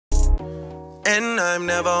And I'm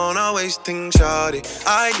never on a wasting shawty.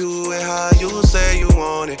 I do it how you say you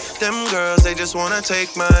want it. Them girls, they just wanna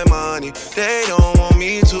take my money. They don't want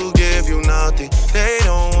me to give you nothing. They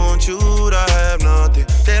don't want you to have nothing.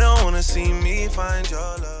 They don't wanna see me find your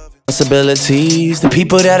love. Responsibilities, the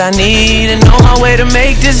people that I need, and on my way to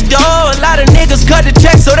make this dough. A lot of niggas cut the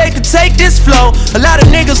check so they could take this flow. A lot of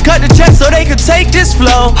niggas cut the check so they could take this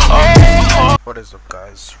flow. What is up,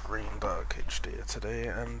 guys? RainDargHD today,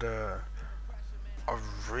 and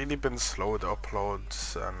I've really been slow with the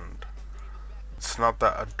uploads, and it's not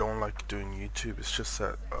that I don't like doing YouTube, it's just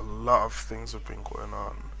that a lot of things have been going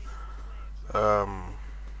on.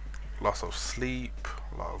 Lots of sleep,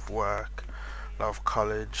 a lot of work, a lot of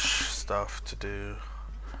college stuff to do.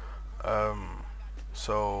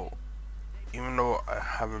 So even though I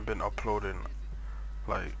haven't been uploading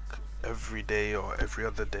like every day or every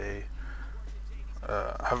other day,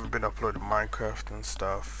 I haven't been uploading Minecraft and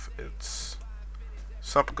stuff. It's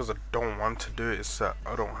not because I don't want to do it, it's that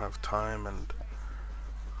I don't have time, and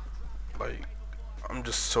like I'm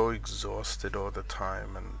just so exhausted all the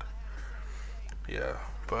time. And yeah,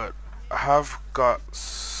 but I have got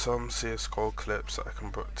some CSGO clips that I can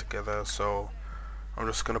put together, so I'm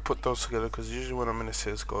just gonna put those together, because usually when I'm in a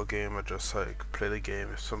CSGO game I just like play the game.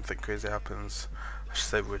 If something crazy happens, I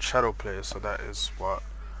save with shadow players. So that is what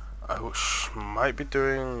I might be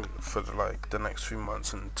doing for the next few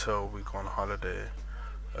months until we go on holiday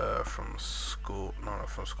from school. No, not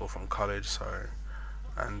from school, from college, sorry.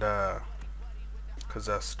 And because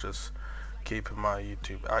that's just keeping my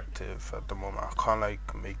YouTube active at the moment. I can't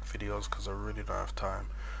like make videos because I really don't have time.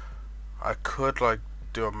 I could like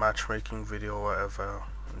do a matchmaking video or whatever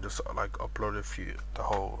and just like upload the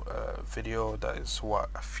whole video. That is what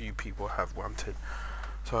a few people have wanted,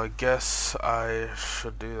 so I guess I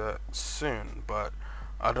should do that soon, but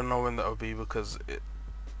I don't know when that will be, because it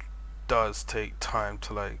does take time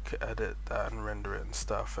to like edit that and render it and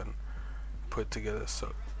stuff and put it together.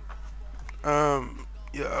 So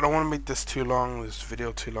yeah, I don't want to make this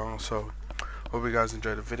video too long, so hope you guys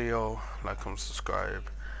enjoyed the video. Like, comment, subscribe,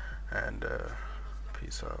 and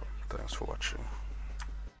peace out. Thanks for watching.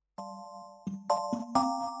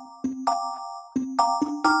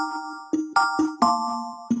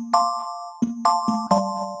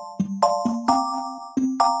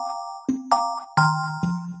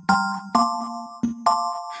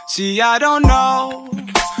 See, I don't know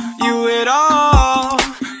you at all,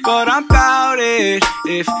 but I'm bout it.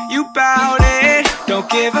 If you bout it, don't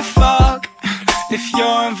give a fuck if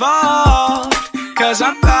you're involved, cause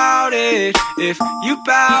I'm bout it. If you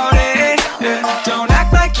bout it, yeah. Don't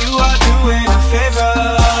act like you are doing a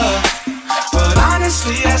favor, but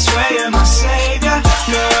honestly I swear you're my savior,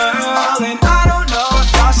 girl. And I don't know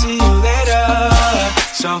if I'll see you later,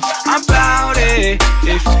 so I'm bout it.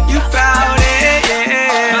 If you bout it,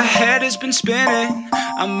 yeah. My head has been spinning,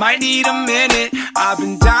 I might need a minute. I've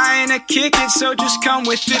been dying to kick it, so just come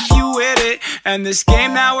with if you with it. And this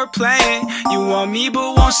game that we're playing, you want me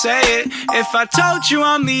but won't say it. If I told you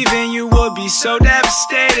I'm leaving, you would be so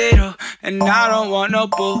devastated. Oh, and I don't want no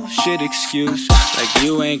bullshit excuse, like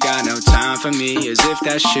you ain't got no time for me, as if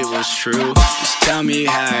that shit was true. Just tell me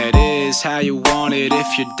how it is, how you want it.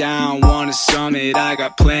 If you're down, wanna summit, I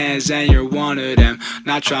got plans and you're one of them.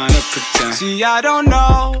 Not trying to pretend. See, I don't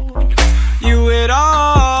know you at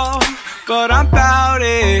all, but I'm bout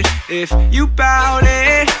it. If you bout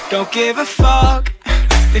it, don't give a fuck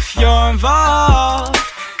if you're involved,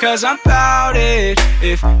 cause I'm bout it.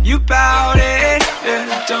 If you bout it,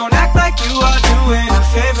 yeah. Don't act like you are doing a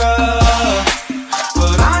favor,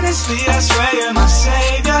 but honestly I swear you're my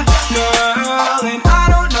savior, girl. And I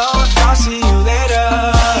don't know if I'll see you later,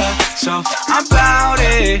 so I'm bout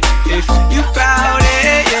it. If you bout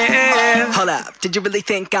it, yeah. Hold up, did you really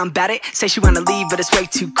think I'm bout it? Say she wanna leave, but it's way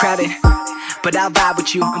too crowded. But I'll vibe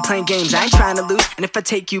with you, I'm playing games, I ain't trying to lose. And if I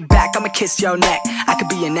take you back, I'ma kiss your neck. I could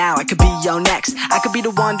be your now, I could be your next. I could be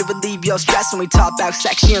the one to relieve your stress. When we talk about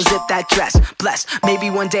sex, she unzip that dress. Bless,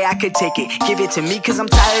 maybe one day I could take it. Give it to me, cause I'm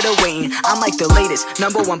tired of waiting. I'm like the latest,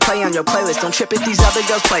 #1 play on your playlist. Don't trip if these other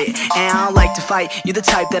girls play it. And I don't like to fight, you're the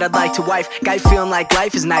type that I'd like to wife. Guy feeling like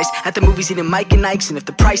life is nice, at the movies eating Mike and Ike's. And if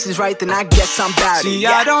the price is right, then I guess I'm bout it. See,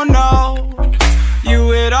 yeah. I don't know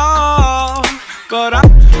you at all, but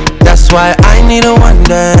I'm... That's why I need a one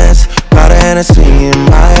dance, got a Hennessy in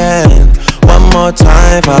my hand. One more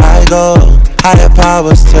time before I go, higher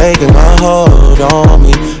powers taking a hold on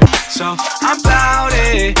me. So I'm bout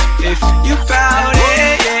it, if you bout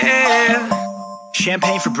it, yeah.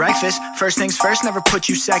 Champagne for breakfast, first things first, never put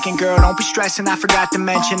you second. Girl, don't be stressing, I forgot to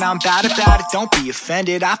mention I'm bad about it, don't be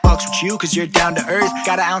offended. I fucks with you cause you're down to earth.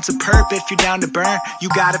 Got an ounce of perp if you're down to burn. You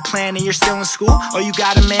got a plan and you're still in school, or you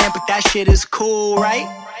got a man but that shit is cool, right?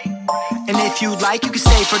 And if you like, you can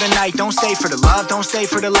stay for the night. Don't stay for the love, don't stay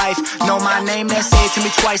for the life. Know my name, then say it to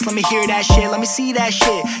me twice. Let me hear that shit, let me see that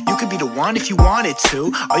shit. You could be the one if you wanted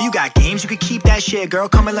to, or you got games, you could keep that shit. Girl,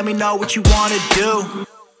 come and let me know what you wanna do.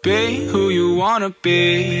 Be who you wanna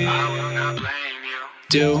be. I will not blame you.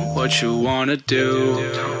 Do what you wanna do.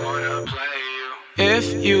 Don't wanna play you.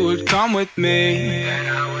 If you would come with me, Then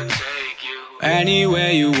I would take you. anywhere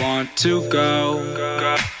you want to go.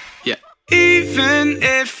 Yeah. Even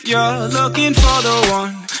if you're looking for the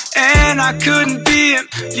one, and I couldn't be him,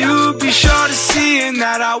 you'd be sure to see in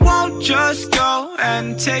that I won't just go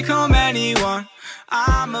and take home anyone.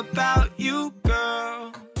 I'm about you.